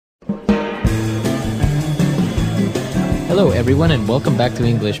Hello, everyone, and welcome back to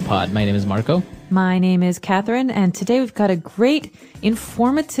EnglishPod. My name is Marco. My name is Catherine, and today we've got a great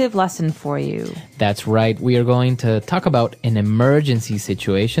informative lesson for you. That's right. We are going to talk about an emergency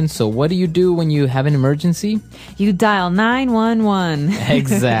situation. So what do you do when you have an emergency? You dial 911.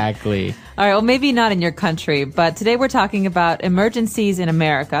 Exactly. All right, well, maybe not in your country, but today we're talking about emergencies in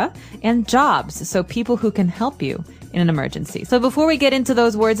America and jobs, so people who can help you in an emergency. So before we get into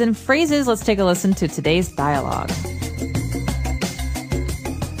those words and phrases, let's take a listen to today's dialogue.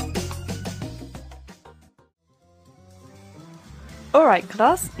 All right,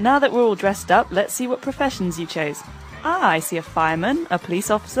 class, now that we're all dressed up, let's see what professions you chose. I see a fireman, a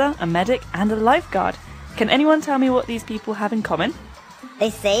police officer, a medic, and a lifeguard. Can anyone tell me what these people have in common? They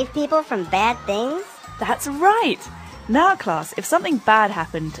save people from bad things? That's right! Now, class, if something bad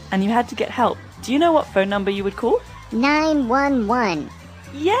happened and you had to get help, do you know what phone number you would call? 911.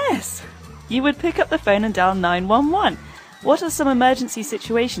 Yes! You would pick up the phone and dial 911. What are some emergency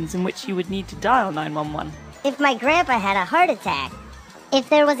situations in which you would need to dial 911? If my grandpa had a heart attack. If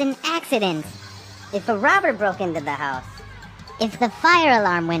there was an accident. If a robber broke into the house. If the fire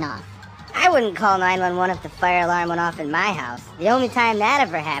alarm went off. I wouldn't call 911 if the fire alarm went off in my house. The only time that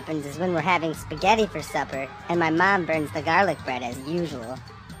ever happens is when we're having spaghetti for supper and my mom burns the garlic bread as usual.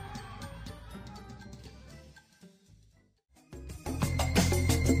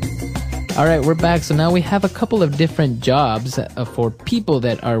 All right, we're back. So now we have a couple of different jobs for people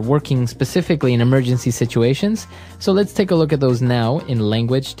that are working specifically in emergency situations. So let's take a look at those now in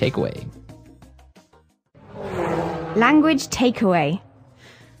Language Takeaway. Language takeaway.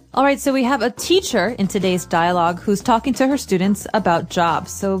 All right, so we have a teacher in today's dialogue who's talking to her students about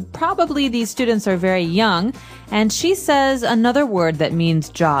jobs. So probably these students are very young, and she says another word that means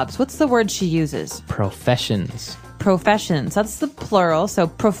jobs. What's the word she uses? Professions. Professions. That's the plural. So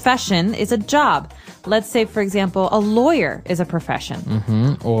profession is a job. Let's say, for example, a lawyer is a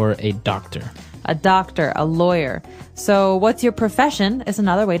profession. Or a doctor. A doctor, a lawyer. So what's your profession is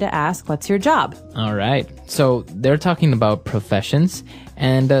another way to ask what's your job. All right. So they're talking about professions,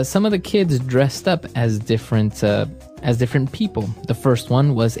 and some of the kids dressed up as different people. The first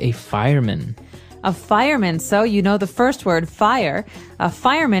one was a fireman. A fireman. So you know the first word, fire. A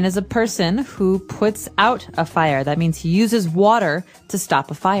fireman is a person who puts out a fire. That means he uses water to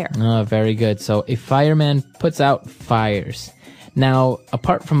stop a fire. Oh, very good. So a fireman puts out fires. Now,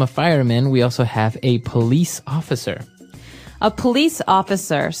 apart from a fireman, we also have a police officer. A police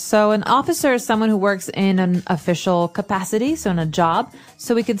officer. So an officer is someone who works in an official capacity, so in a job.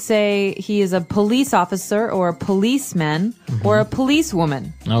 So we could say he is a police officer or a policeman or a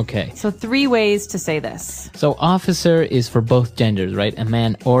policewoman. Okay. So 3 ways to say this. So officer is for both genders, right? A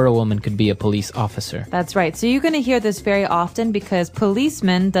man or a woman could be a police officer. That's right. So you're going to hear this very often because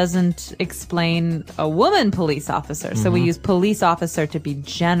policeman doesn't explain a woman police officer. So we use police officer to be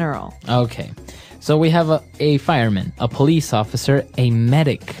general. Okay. So we have a fireman, a police officer, a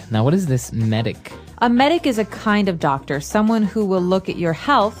medic. Now, what is this medic? A medic is a kind of doctor, someone who will look at your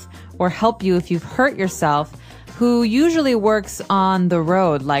health or help you if you've hurt yourself, who usually works on the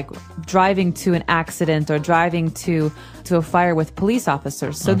road, like driving to an accident or driving to a fire with police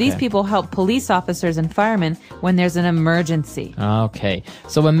officers. So these people help police officers and firemen when there's an emergency. Okay.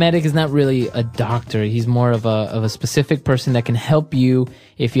 So a medic is not really a doctor. He's more of a specific person that can help you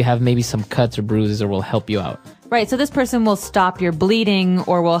if you have maybe some cuts or bruises, or will help you out. Right, so this person will stop your bleeding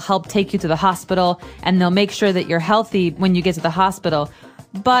or will help take you to the hospital, and they'll make sure that you're healthy when you get to the hospital.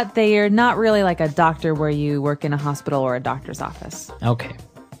 But they are not really like a doctor where you work in a hospital or a doctor's office. Okay.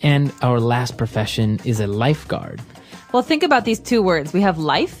 And our last profession is a lifeguard. Well, think about these 2 words. We have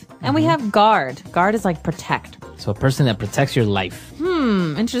life and we have guard. Guard is like protect. So a person that protects your life.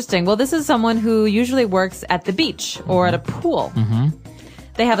 Interesting. Well, this is someone who usually works at the beach or at a pool.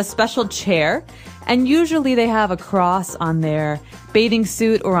 They have a special chair, and usually they have a cross on their bathing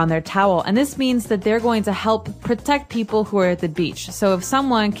suit or on their towel. And this means that they're going to help protect people who are at the beach. So if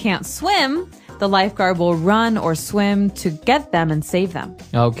someone can't swim, the lifeguard will run or swim to get them and save them.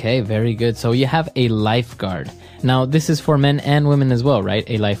 Okay, very good. So you have a lifeguard. Now, this is for men and women as well, right?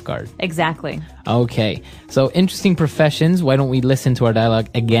 A lifeguard. Exactly. Okay. So interesting professions. Why don't we listen to our dialogue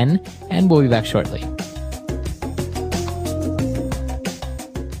again, and we'll be back shortly.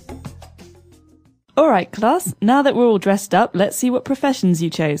 All right, class, now that we're all dressed up, let's see what professions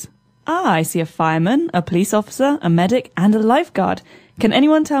you chose. I see a fireman, a police officer, a medic, and a lifeguard. Can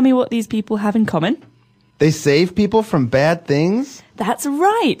anyone tell me what these people have in common? They save people from bad things? That's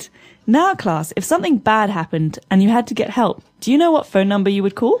right! Now, class, if something bad happened and you had to get help, do you know what phone number you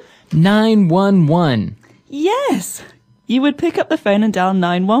would call? 911. Yes! You would pick up the phone and dial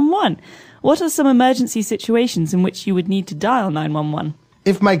 911. What are some emergency situations in which you would need to dial 911?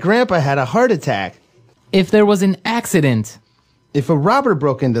 If my grandpa had a heart attack. If there was an accident. If a robber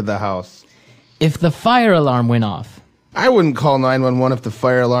broke into the house. If the fire alarm went off. I wouldn't call 911 if the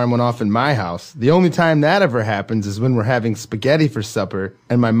fire alarm went off in my house. The only time that ever happens is when we're having spaghetti for supper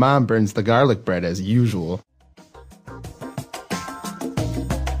and my mom burns the garlic bread as usual.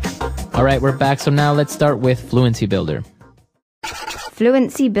 All right, we're back. So now let's start with Fluency Builder.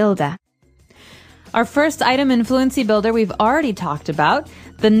 Fluency Builder. Our first item in Fluency Builder we've already talked about.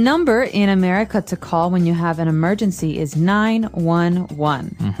 The number in America to call when you have an emergency is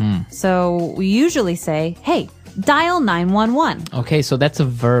 911. So we usually say, hey, dial 911. Okay, so that's a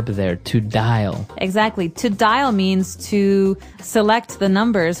verb there, to dial. Exactly. To dial means to select the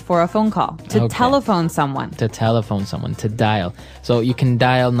numbers for a phone call, to telephone someone. To telephone someone, to dial. So you can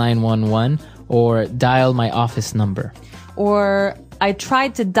dial 911 or dial my office number. Or I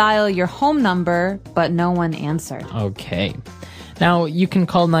tried to dial your home number, but no one answered. Okay. Now, you can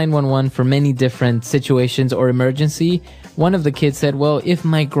call 911 for many different situations or emergency. One of the kids said, well, if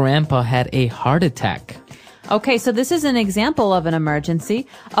my grandpa had a heart attack. Okay, so this is an example of an emergency.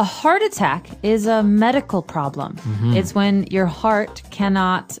 A heart attack is a medical problem. It's when your heart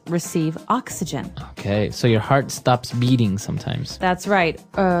cannot receive oxygen. Okay, so your heart stops beating sometimes. That's right.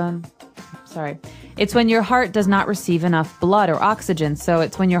 Sorry. It's when your heart does not receive enough blood or oxygen, so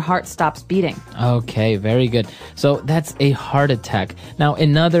it's when your heart stops beating. Okay, very good. So that's a heart attack. Now,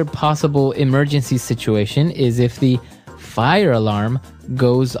 another possible emergency situation is if the fire alarm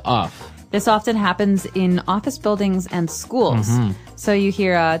goes off. This often happens in office buildings and schools. So you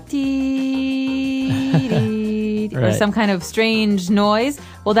hear a dee or some kind of strange noise.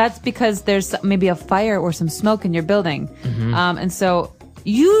 Well, that's because there's maybe a fire or some smoke in your building. And so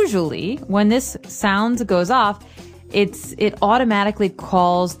usually when this sound goes off, it automatically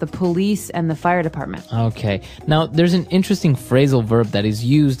calls the police and the fire department. Okay. Now, there's an interesting phrasal verb that is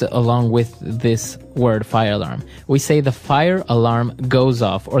used along with this word fire alarm. We say the fire alarm goes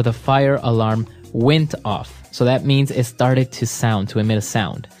off or the fire alarm went off. So that means it started to sound, to emit a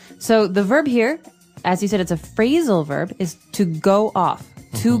sound. So the verb here, as you said, it's a phrasal verb, is to go off.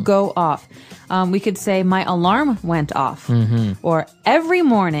 To go off. We could say my alarm went off. Or every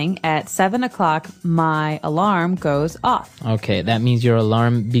morning at 7 o'clock, my alarm goes off. Okay, that means your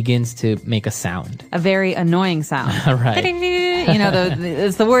alarm begins to make a sound. A very annoying sound. Right. You know,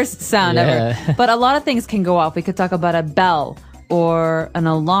 it's the worst sound ever. But a lot of things can go off. We could talk about a bell or an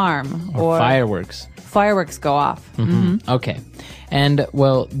alarm. Or fireworks. Fireworks go off. Okay. And,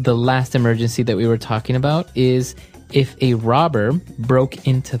 well, the last emergency that we were talking about is if a robber broke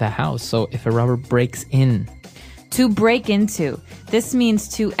into the house. So if a robber breaks in. To break into. This means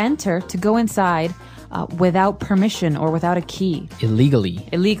to enter, to go inside without permission or without a key.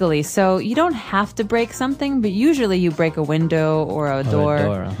 Illegally. So you don't have to break something, but usually you break a window or a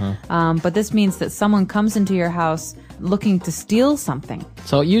door. But this means that someone comes into your house looking to steal something.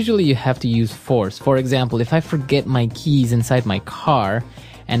 So usually you have to use force. For example, if I forget my keys inside my car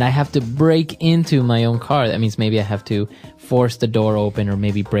and I have to break into my own car, that means maybe I have to force the door open or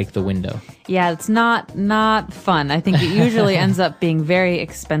maybe break the window. Yeah, it's not fun. I think it usually ends up being very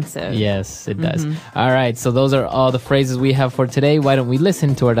expensive. Yes, it does. All right, so those are all the phrases we have for today. Why don't we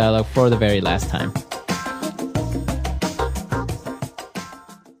listen to our dialogue for the very last time?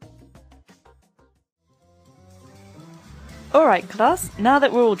 All right, class, now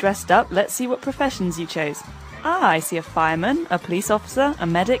that we're all dressed up, let's see what professions you chose. I see a fireman, a police officer, a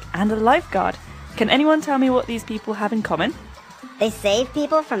medic, and a lifeguard. Can anyone tell me what these people have in common? They save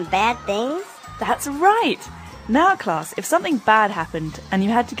people from bad things? That's right! Now, class, if something bad happened and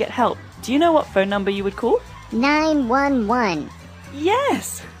you had to get help, do you know what phone number you would call? 911.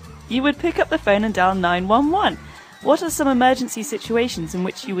 Yes! You would pick up the phone and dial 911. What are some emergency situations in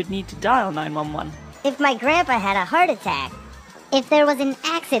which you would need to dial 911? If my grandpa had a heart attack. If there was an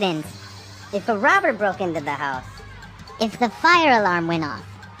accident. If a robber broke into the house. If the fire alarm went off.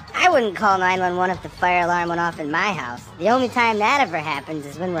 I wouldn't call 911 if the fire alarm went off in my house. The only time that ever happens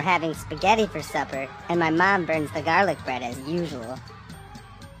is when we're having spaghetti for supper and my mom burns the garlic bread as usual.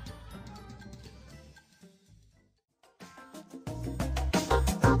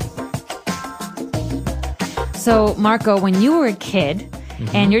 So, Marco, when you were a kid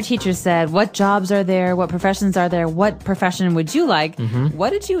and your teacher said, what jobs are there, what professions are there, what profession would you like, what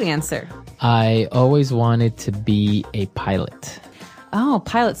did you answer? I always wanted to be a pilot. Oh,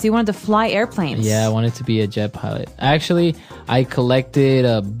 pilot. So you wanted to fly airplanes. Yeah, I wanted to be a jet pilot. Actually, I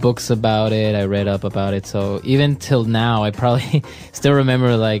collected books about it. I read up about it. So even till now, I probably still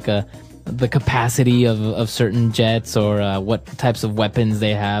remember like the capacity of certain jets or what types of weapons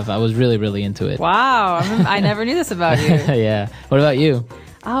they have. I was really, really into it. Wow. I never knew this about you. Yeah. What about you?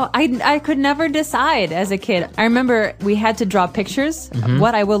 Oh, I could never decide as a kid. I remember we had to draw pictures of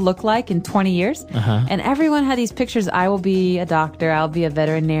what I will look like in 20 years. And everyone had these pictures. I will be a doctor. I'll be a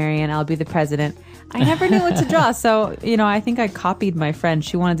veterinarian. I'll be the president. I never knew what to draw. So, I think I copied my friend.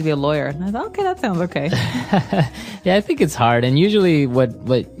 She wanted to be a lawyer. And I thought, okay, that sounds okay. Yeah, I think it's hard. And usually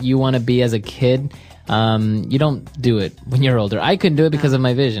what you want to be as a kid, you don't do it when you're older. I couldn't do it because of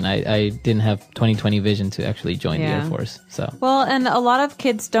my vision. I didn't have 20/20 vision to actually join the Air Force. So well, and a lot of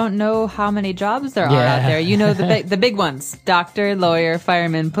kids don't know how many jobs there are out there. The big ones: doctor, lawyer,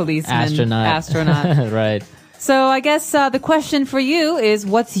 fireman, policeman, astronaut. Right. So I guess the question for you is,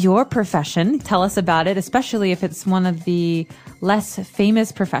 what's your profession? Tell us about it, especially if it's one of the less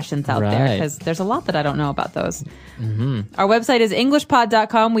famous professions out there, because there's a lot that I don't know about those. Our website is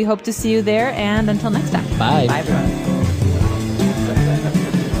EnglishPod.com. We hope to see you there, and until next time. Bye. Bye, everyone.